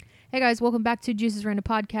Hey guys, welcome back to Juice's Random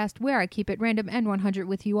Podcast, where I keep it random and 100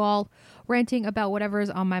 with you all, ranting about whatever is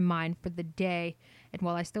on my mind for the day. And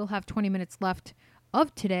while I still have 20 minutes left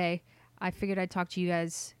of today, I figured I'd talk to you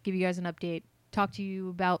guys, give you guys an update, talk to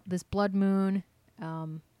you about this blood moon,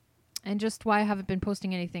 and just why I haven't been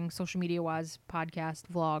posting anything social media-wise, podcast,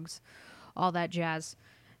 vlogs, all that jazz.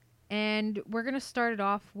 And we're going to start it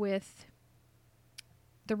off with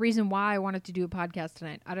the reason why I wanted to do a podcast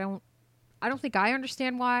tonight. I don't think I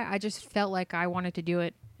understand why. I just felt like I wanted to do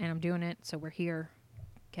it, and I'm doing it, so we're here.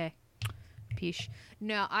 Okay. Peace.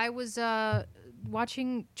 No, I was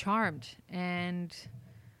watching Charmed, and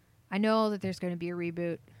I know that there's going to be a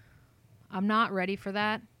reboot. I'm not ready for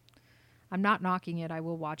that. I'm not knocking it. I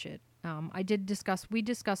will watch it. We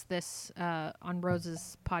discussed this on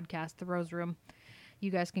Rose's podcast, The Rose Room. You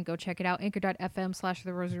guys can go check it out,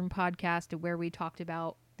 anchor.fm/The Rose Room Podcast, where we talked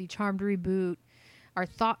about the Charmed reboot, our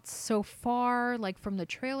thoughts so far, like from the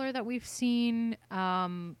trailer that we've seen,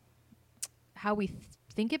 how we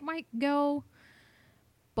think it might go,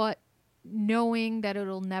 but knowing that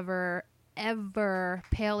it'll never, ever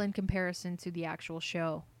pale in comparison to the actual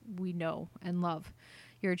show we know and love.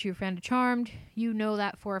 You're a true fan of Charmed. You know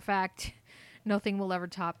that for a fact. Nothing will ever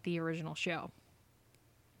top the original show.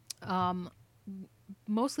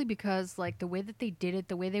 Mostly because, like, the way that they did it,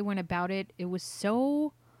 the way they went about it, it was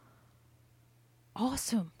so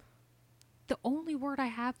awesome. The only word I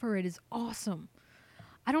have for it is awesome.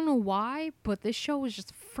 I don't know why, but this show was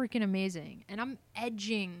just freaking amazing. And I'm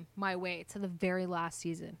edging my way to the very last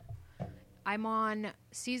season. I'm on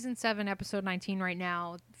season 7, episode 19 right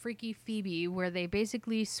now, Freaky Phoebe, where they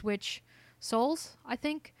basically switch souls, I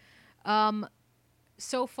think.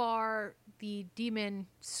 So far, the demon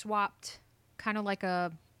swapped kind of like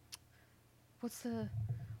a... What's the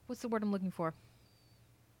word I'm looking for?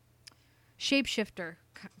 Shapeshifter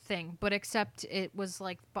thing, but except it was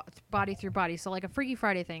like body through body, so like a Freaky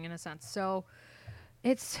Friday thing in a sense. So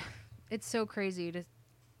it's so crazy to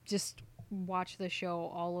just watch the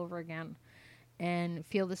show all over again and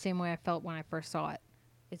feel the same way I felt when I first saw it.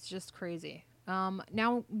 It's just crazy.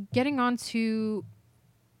 Now getting on to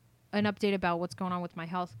an update about what's going on with my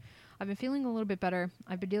health. I've been feeling a little bit better.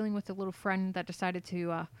 I've been dealing with a little friend that decided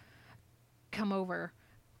to come over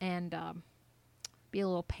and be a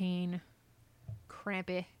little pain,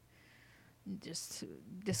 crampy, just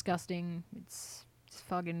disgusting. It's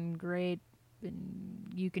fucking great,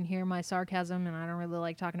 and you can hear my sarcasm, and I don't really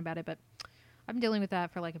like talking about it, but I've been dealing with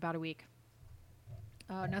that for like about a week.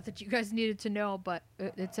 Not that you guys needed to know, but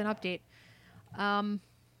it's an update. I've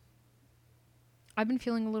been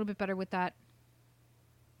feeling a little bit better with that.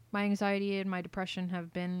 My anxiety and my depression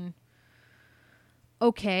have been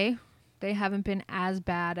okay. They haven't been as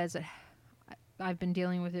bad as I've been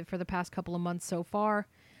dealing with it for the past couple of months so far.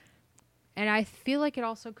 And I feel like it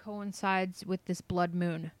also coincides with this blood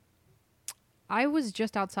moon. I was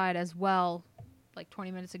just outside as well, like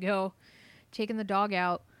 20 minutes ago, taking the dog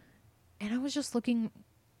out, and I was just looking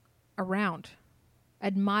around,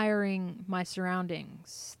 admiring my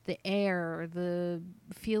surroundings, the air, the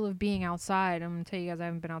feel of being outside. I'm going to tell you guys I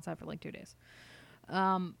haven't been outside for like 2 days.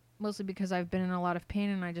 Mostly because I've been in a lot of pain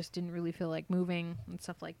and I just didn't really feel like moving and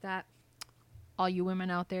stuff like that. All you women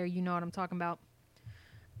out there, you know what I'm talking about.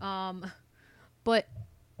 But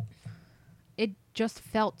it just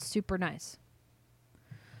felt super nice.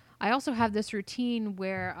 I also have this routine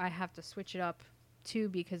where I have to switch it up too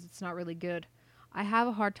because it's not really good. I have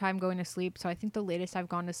a hard time going to sleep, so I think the latest I've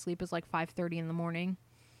gone to sleep is like 5:30 in the morning.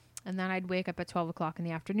 And then I'd wake up at 12 o'clock in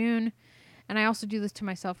the afternoon. And I also do this to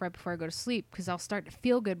myself right before I go to sleep because I'll start to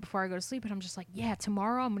feel good before I go to sleep. And I'm just like, yeah,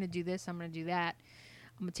 tomorrow I'm going to do this. I'm going to do that.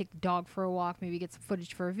 I'm going to take the dog for a walk, maybe get some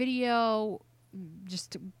footage for a video,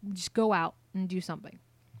 just go out and do something.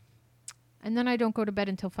 And then I don't go to bed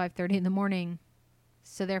until 5:30 in the morning.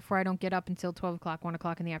 So therefore I don't get up until 12 o'clock, 1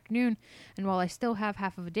 o'clock in the afternoon. And while I still have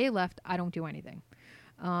half of a day left, I don't do anything.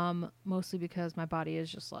 Mostly because my body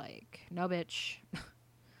is just like, no bitch.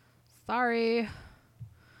 Sorry.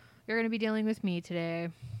 You're going to be dealing with me today.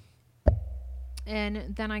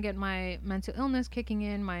 And then I get my mental illness kicking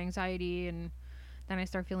in, my anxiety, and then I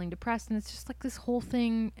start feeling depressed. And it's just like this whole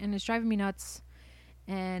thing, and it's driving me nuts.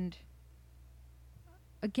 And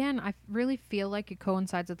again, I really feel like it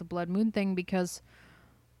coincides with the blood moon thing because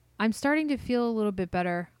I'm starting to feel a little bit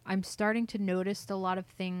better. I'm starting to notice a lot of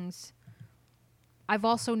things. I've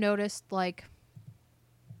also noticed, like,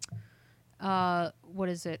 what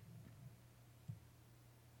is it?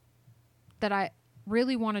 That I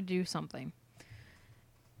really want to do something.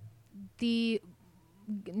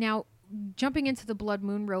 Now, jumping into the blood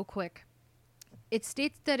moon real quick, it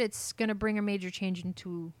states that it's going to bring a major change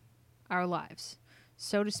into our lives.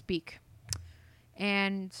 so to speak.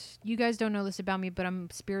 And you guys don't know this about me, but I'm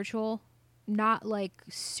spiritual, not like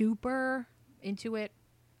super into it.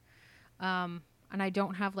 And I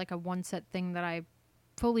don't have like a one set thing that I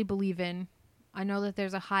fully believe in. I know that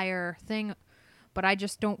there's a higher thing, but I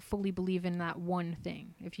just don't fully believe in that one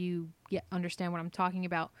thing, if you understand what I'm talking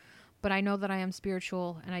about. But I know that I am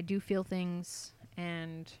spiritual and I do feel things,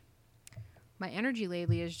 and my energy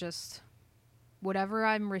lately is just whatever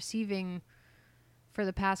I'm receiving for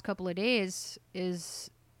the past couple of days is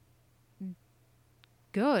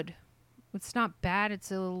good. It's not bad.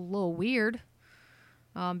 It's a little weird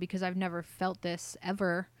because I've never felt this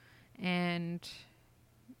ever. And,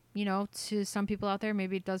 you know, to some people out there,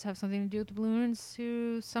 maybe it does have something to do with the balloons.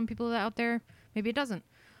 To some people out there, maybe it doesn't.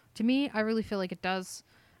 To me, I really feel like it does.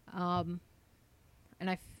 And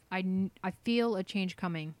I feel a change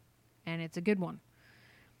coming, and it's a good one.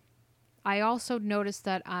 I also noticed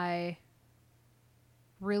that I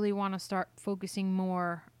really want to start focusing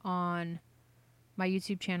more on my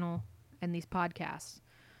YouTube channel and these podcasts.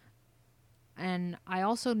 And I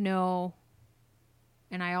also know,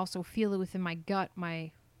 and I also feel it within my gut,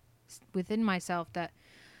 within myself, that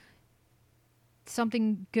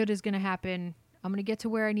something good is going to happen. I'm going to get to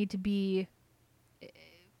where I need to be,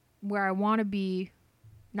 where I want to be,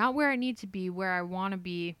 not where I need to be, where I want to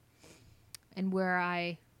be, and where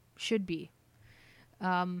I should be.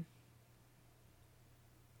 I'm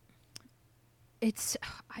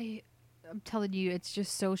telling you, it's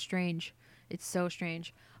just so strange. It's so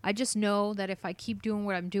strange. I just know that if I keep doing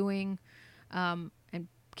what I'm doing, and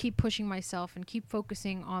keep pushing myself and keep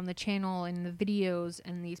focusing on the channel and the videos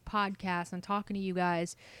and these podcasts and talking to you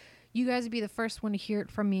guys will be the first one to hear it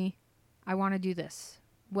from me. I want to do this,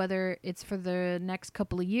 whether it's for the next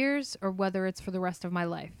couple of years or whether it's for the rest of my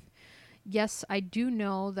life. Yes, I do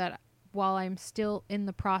know that while I'm still in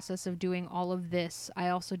the process of doing all of this, I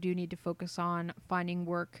also do need to focus on finding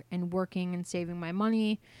work and working and saving my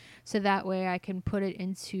money, so that way I can put it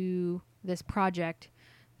into this project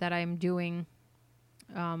that I'm doing,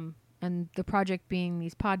 and the project being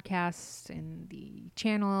these podcasts and the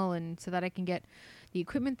channel, and so that I can get the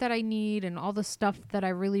equipment that I need and all the stuff that I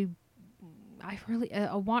really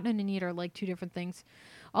want and need are like two different things.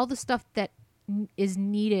 All the stuff that is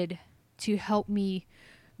needed to help me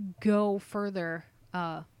go further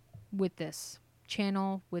with this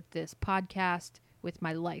channel, with this podcast, with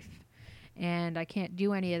my life. And I can't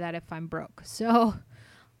do any of that if I'm broke. So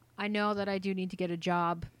I know that I do need to get a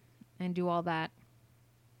job and do all that,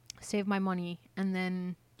 save my money, and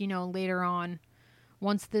then, you know, later on,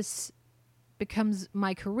 once this becomes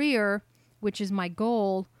my career, which is my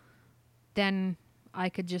goal, then I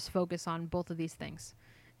could just focus on both of these things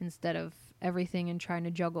instead of everything and trying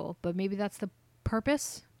to juggle. But maybe that's the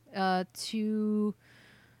purpose, to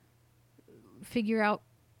figure out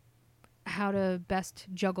how to best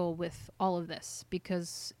juggle with all of this,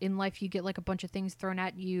 because in life you get like a bunch of things thrown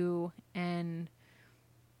at you and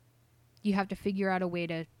you have to figure out a way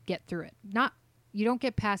to get through it. You don't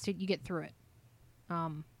get past it, you get through it.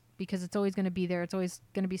 Because it's always going to be there. It's always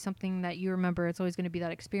going to be something that you remember. It's always going to be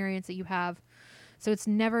that experience that you have. So it's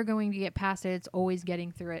never going to get past it. It's always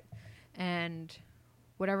getting through it. And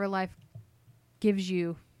whatever life gives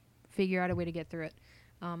you, figure out a way to get through it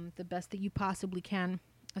the best that you possibly can,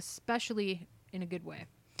 especially in a good way.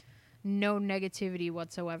 No negativity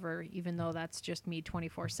whatsoever, even though that's just me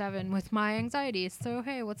 24/7 with my anxiety. So,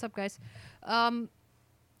 hey, what's up, guys?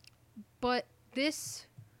 But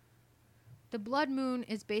the blood moon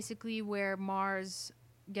is basically where Mars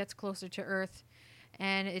gets closer to Earth,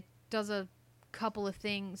 and it does a couple of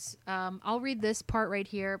things. I'll read this part right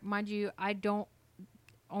here. Mind you, I don't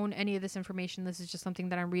own any of this information. This is just something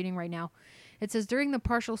that I'm reading right now. It says, during the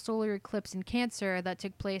partial solar eclipse in Cancer that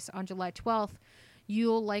took place on July 12th,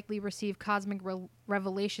 you'll likely receive cosmic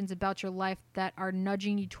revelations about your life that are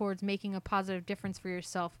nudging you towards making a positive difference for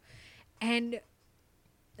yourself. And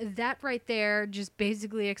that right there just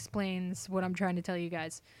basically explains what I'm trying to tell you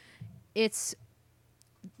guys. It's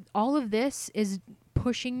all of this is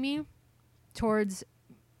pushing me towards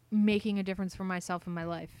making a difference for myself in my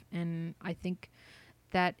life. And I think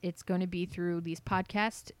that it's going to be through these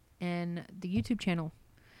podcasts and the YouTube channel.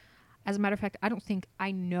 As a matter of fact,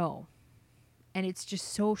 I know. And it's just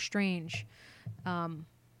so strange. And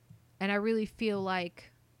I really feel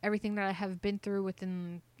like everything that I have been through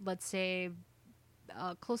within, let's say,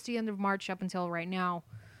 close to the end of March up until right now,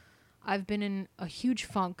 I've been in a huge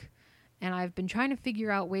funk, and I've been trying to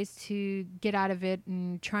figure out ways to get out of it,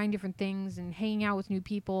 and trying different things and hanging out with new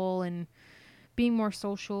people and being more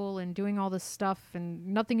social and doing all this stuff and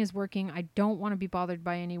nothing is working. I don't want to be bothered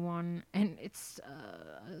by anyone. And it's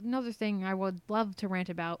another thing I would love to rant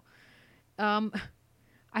about. Um,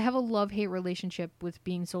 I have a love-hate relationship with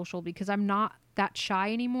being social because I'm not that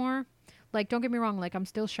shy anymore. Like, don't get me wrong, like, I'm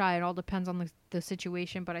still shy. It all depends on the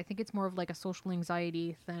situation, but I think it's more of like a social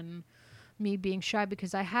anxiety than me being shy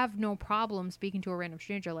because I have no problem speaking to a random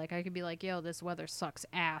stranger. Like, I could be like, yo, this weather sucks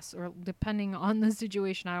ass. Or depending on the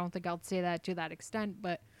situation, I don't think I'll say that to that extent,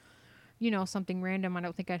 but, you know, something random I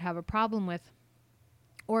don't think I'd have a problem with.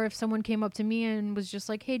 Or if someone came up to me and was just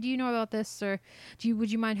like, hey, do you know about this? Or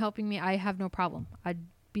would you mind helping me? I have no problem. I'd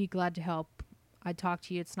be glad to help. I'd talk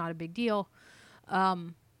to you. It's not a big deal.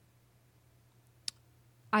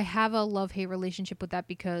 I have a love-hate relationship with that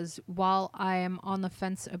because while I am on the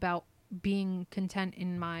fence about being content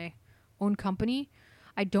in my own company,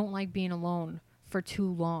 I don't like being alone for too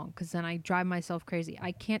long because then I drive myself crazy.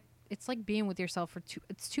 I can't. It's like being with yourself for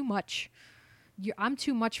it's too much. I'm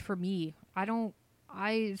too much for me.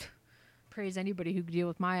 I praise anybody who can deal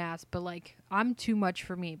with my ass, but like I'm too much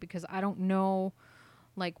for me because I don't know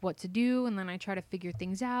like what to do, and then I try to figure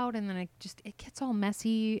things out, and then it gets all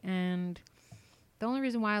messy. And the only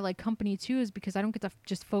reason why I like company too is because I don't get to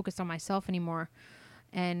just focus on myself anymore,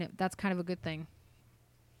 and that's kind of a good thing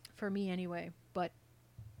for me anyway. But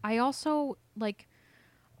I also like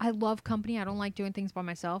I love company. I don't like doing things by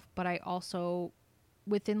myself, but I also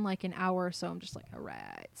within like an hour or so I'm just like, all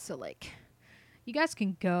right, so like you guys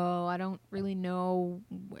can go. I don't really know.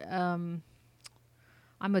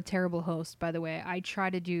 I'm a terrible host, by the way. I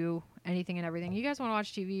try to do anything and everything. You guys want to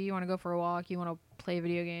watch TV? You want to go for a walk? You want to play a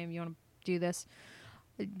video game? You want to do this?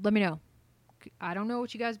 Let me know. I don't know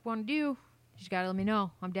what you guys want to do. You just gotta let me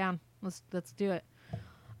know. I'm down. Let's do it.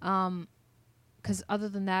 Because other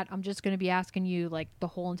than that, I'm just gonna be asking you like the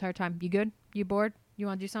whole entire time. You good? You bored? You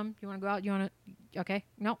want to do something? You want to go out? You want to? Okay.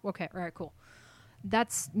 No. Okay. All right. Cool.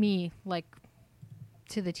 That's me, like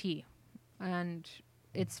to the T, and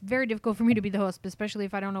it's very difficult for me to be the host, especially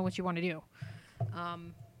if I don't know what you want to do.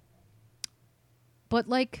 But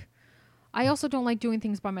like, I also don't like doing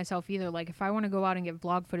things by myself either. Like, if I want to go out and get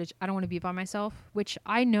vlog footage, I don't want to be by myself, which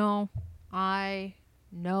I know.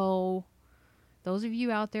 Those of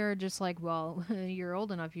you out there are just like, well, you're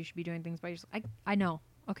old enough. You should be doing things by yourself. I know.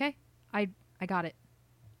 Okay. I got it.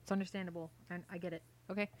 It's understandable. And I get it.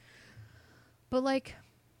 Okay. But like,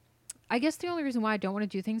 I guess the only reason why I don't want to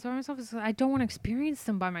do things by myself is I don't want to experience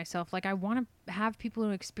them by myself. Like, I want to have people to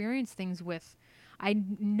experience things with. I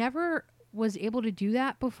never was able to do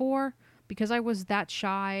that before because I was that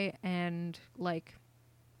shy, and like,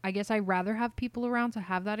 I guess I'd rather have people around to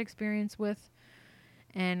have that experience with.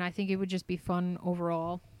 And I think it would just be fun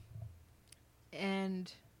overall.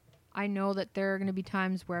 And I know that there are going to be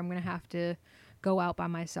times where I'm going to have to go out by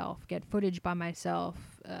myself, get footage by myself,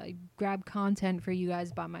 grab content for you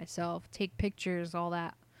guys by myself, take pictures, all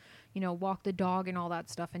that, you know, walk the dog and all that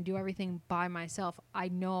stuff and do everything by myself. I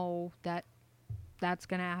know that that's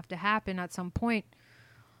going to have to happen at some point.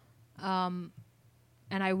 And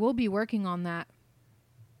I will be working on that.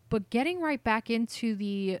 But getting right back into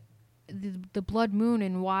the blood moon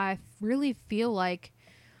and why I really feel like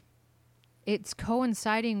it's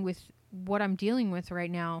coinciding with what I'm dealing with right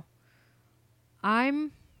now.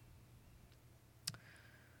 I'm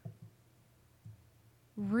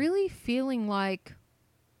really feeling like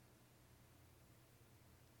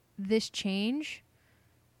this change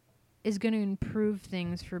is going to improve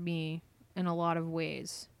things for me in a lot of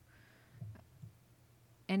ways.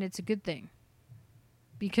 And it's a good thing.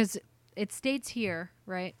 Because it states here,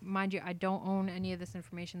 right? Mind you, I don't own any of this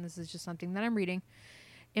information. This is just something that I'm reading.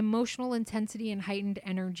 Emotional intensity and heightened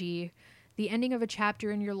energy. The ending of a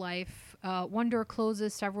chapter in your life. One door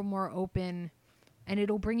closes, several more open, and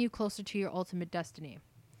it'll bring you closer to your ultimate destiny.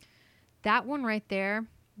 That one right there,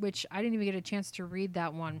 which I didn't even get a chance to read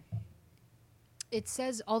that one. It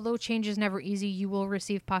says, although change is never easy, you will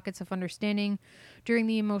receive pockets of understanding during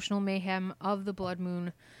the emotional mayhem of the blood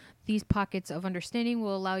moon. These pockets of understanding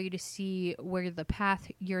will allow you to see where the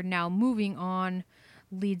path you're now moving on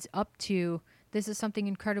leads up to. This is something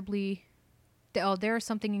incredibly... there is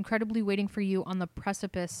something incredibly waiting for you on the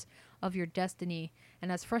precipice of your destiny.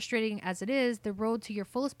 And as frustrating as it is, the road to your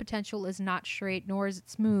fullest potential is not straight, nor is it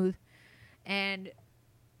smooth. And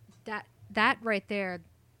that right there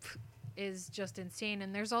is just insane.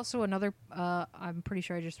 And there's also another, I'm pretty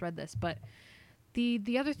sure I just read this, but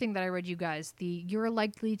the other thing that I read you guys, you're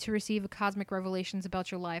likely to receive a cosmic revelations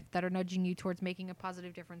about your life that are nudging you towards making a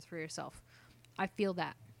positive difference for yourself. I feel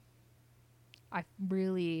that. I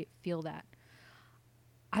really feel that.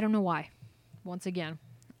 I don't know why. Once again,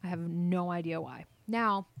 I have no idea why.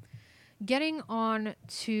 Now, getting on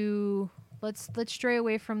to let's stray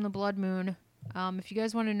away from the blood moon. If you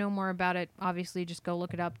guys want to know more about it, obviously just go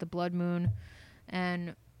look it up, the blood moon,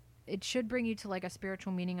 and it should bring you to like a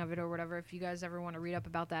spiritual meaning of it or whatever if you guys ever want to read up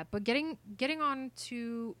about that. But getting on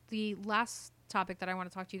to the last topic that I want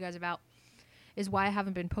to talk to you guys about is why I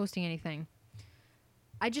haven't been posting anything.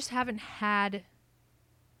 I just haven't had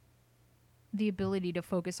the ability to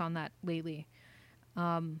focus on that lately.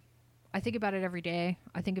 I think about it every day.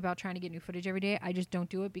 I think about trying to get new footage every day. I just don't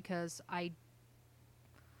do it because I'm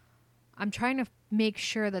trying to make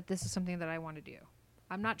sure that this is something that I want to do.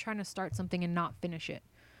 I'm not trying to start something and not finish it.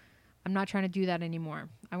 I'm not trying to do that anymore.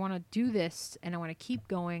 I want to do this and I want to keep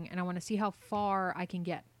going and I want to see how far I can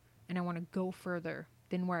get and I want to go further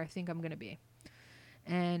than where I think I'm going to be.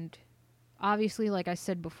 And obviously, like I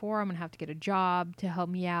said before, I'm going to have to get a job to help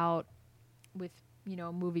me out with, you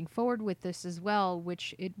know, moving forward with this as well,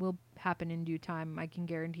 which it will happen in due time. I can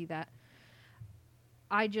guarantee that.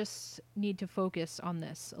 I just need to focus on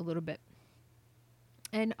this a little bit.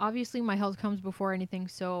 And obviously my health comes before anything,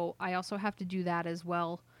 so I also have to do that as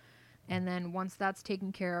well. And then once that's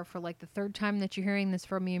taken care of, for like the third time that you're hearing this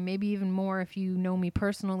from me, and maybe even more if you know me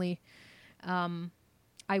personally,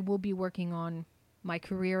 I will be working on my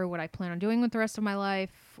career, what I plan on doing with the rest of my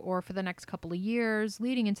life, or for the next couple of years,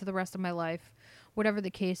 leading into the rest of my life. Whatever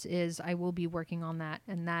the case is, I will be working on that,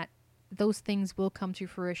 and that those things will come to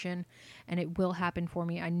fruition, and it will happen for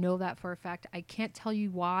me. I know that for a fact. I can't tell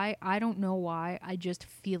you why. I don't know why. I just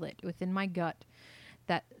feel it within my gut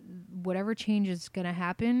that whatever change is going to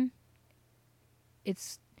happen,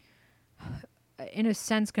 it's in a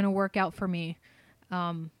sense going to work out for me,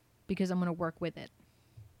 because I'm going to work with it.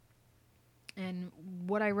 And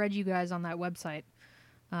what I read you guys on that website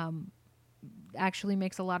actually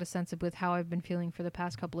makes a lot of sense with how I've been feeling for the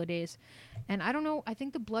past couple of days. And I don't know, I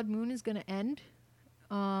think the blood moon is going to end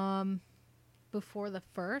before the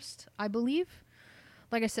 1st, I believe.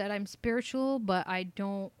 Like I said, I'm spiritual, but I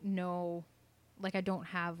don't know, like I don't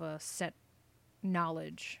have a set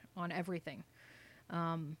knowledge on everything.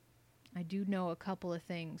 I do know a couple of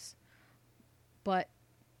things, but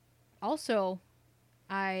also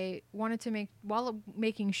I wanted to while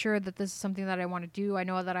making sure that this is something that I want to do, I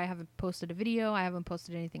know that I haven't posted a video. I haven't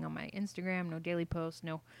posted anything on my Instagram, no daily post,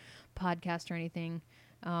 no podcast or anything.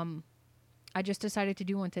 I just decided to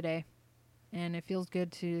do one today, and it feels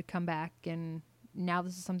good to come back. And now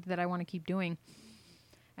this is something that I want to keep doing.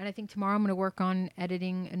 And I think tomorrow I'm going to work on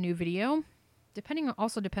editing a new video, depending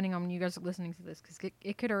on when you guys are listening to this, because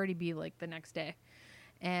it could already be like the next day.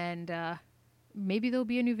 And maybe there'll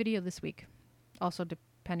be a new video this week. Also,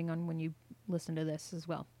 depending on when you listen to this as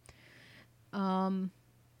well.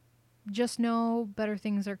 Just know better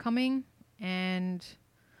things are coming, and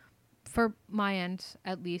for my end,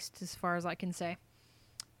 at least, as far as I can say.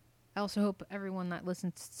 I also hope everyone that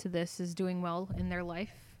listens to this is doing well in their life,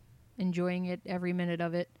 enjoying it, every minute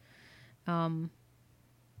of it. And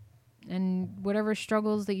whatever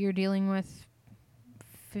struggles that you're dealing with,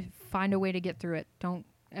 find a way to get through it. Don't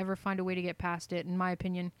ever find a way to get past it, in my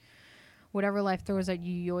opinion. Whatever life throws at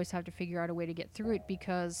you, you always have to figure out a way to get through it,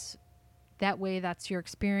 because that way that's your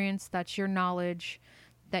experience, that's your knowledge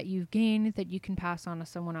that you've gained that you can pass on to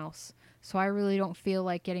someone else. So I really don't feel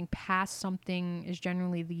like getting past something is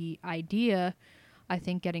generally the idea. I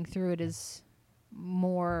think getting through it is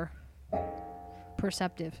more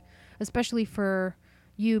perceptive, especially for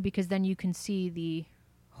you, because then you can see the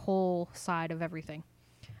whole side of everything.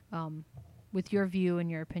 With your view and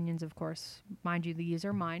your opinions, of course. Mind you, these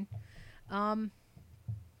are mine. I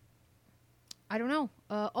don't know.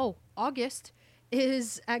 August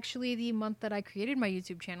is actually the month that I created my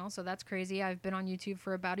YouTube channel, so that's crazy. I've been on YouTube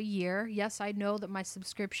for about a year. Yes, I know that my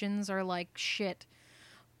subscriptions are like shit,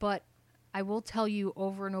 but I will tell you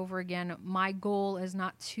over and over again, my goal is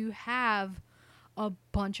not to have a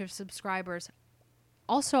bunch of subscribers.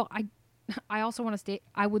 Also, I also want to state,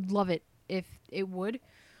 I would love it if it would,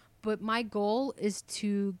 but my goal is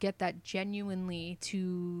to get that genuinely,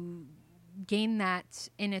 to gain that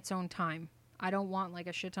in its own time. I don't want like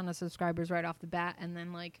a shit ton of subscribers right off the bat and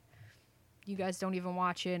then like you guys don't even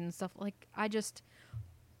watch it and stuff. Like, I just,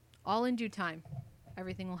 all in due time,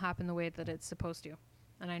 everything will happen the way that it's supposed to,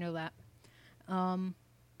 and I know that.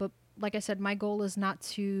 But like I said, my goal is not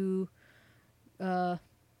to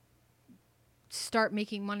start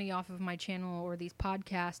making money off of my channel or these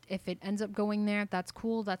podcasts. If it ends up going there, that's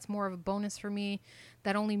cool. That's more of a bonus for me.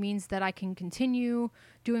 That only means that I can continue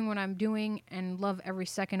doing what I'm doing and love every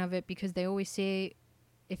second of it, because they always say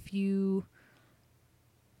if you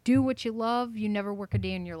do what you love, you never work a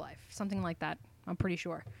day in your life. Something like that, I'm pretty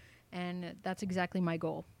sure. And that's exactly my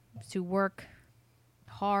goal, to work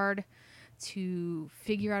hard to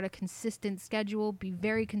figure out a consistent schedule, be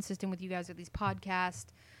very consistent with you guys with these podcasts,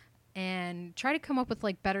 and try to come up with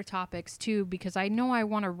like better topics too, because I know I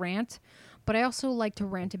want to rant, but I also like to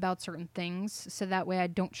rant about certain things so that way I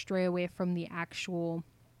don't stray away from the actual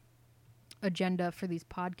agenda for these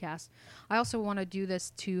podcasts. I also want to do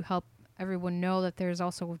this to help everyone know that there's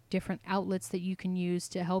also different outlets that you can use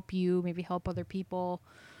to help you, maybe help other people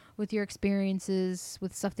with your experiences,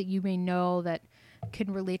 with stuff that you may know that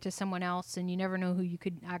can relate to someone else, and you never know who you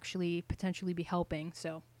could actually potentially be helping.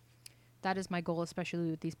 So that is my goal,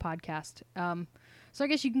 especially with these podcasts. So I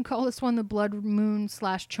guess you can call this one the Blood Moon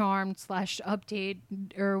 / Charmed / Update,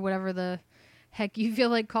 or whatever the heck you feel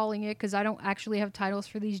like calling it, because I don't actually have titles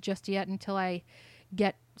for these just yet until I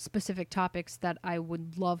get specific topics that I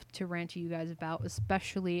would love to rant to you guys about,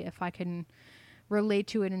 especially if I can relate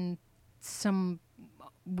to it in some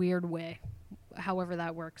weird way, however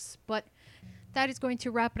that works. But that is going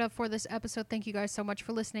to wrap it up for this episode. Thank you guys so much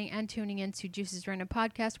for listening and tuning in to Juice's Random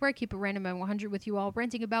Podcast, where I keep it random and 100 with you all,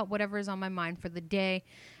 ranting about whatever is on my mind for the day.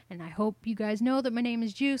 And I hope you guys know that my name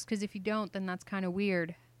is Juice, because if you don't, then that's kind of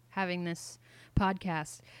weird, having this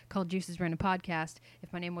podcast called Juice's Random Podcast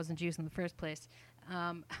if my name wasn't Juice in the first place.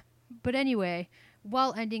 But anyway,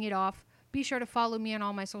 while ending it off, be sure to follow me on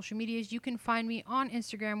all my social medias. You can find me on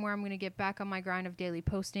Instagram, where I'm going to get back on my grind of daily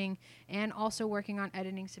posting and also working on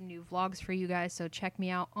editing some new vlogs for you guys. So check me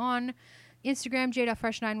out on Instagram,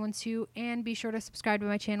 j.fresh912, and be sure to subscribe to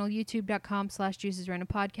my channel,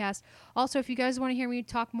 youtube.com/juicesrandompodcast. Also, if you guys want to hear me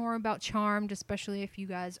talk more about Charmed, especially if you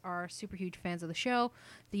guys are super huge fans of the show,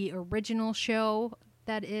 the original show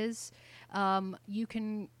that is, you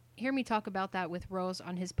can hear me talk about that with Rose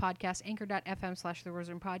on his podcast, anchor.fm/The Rose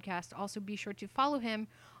Room Podcast. Also, be sure to follow him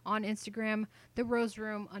on Instagram,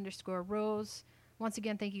 TheRoseRoom_Rose. Once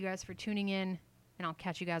again, thank you guys for tuning in, and I'll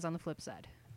catch you guys on the flip side.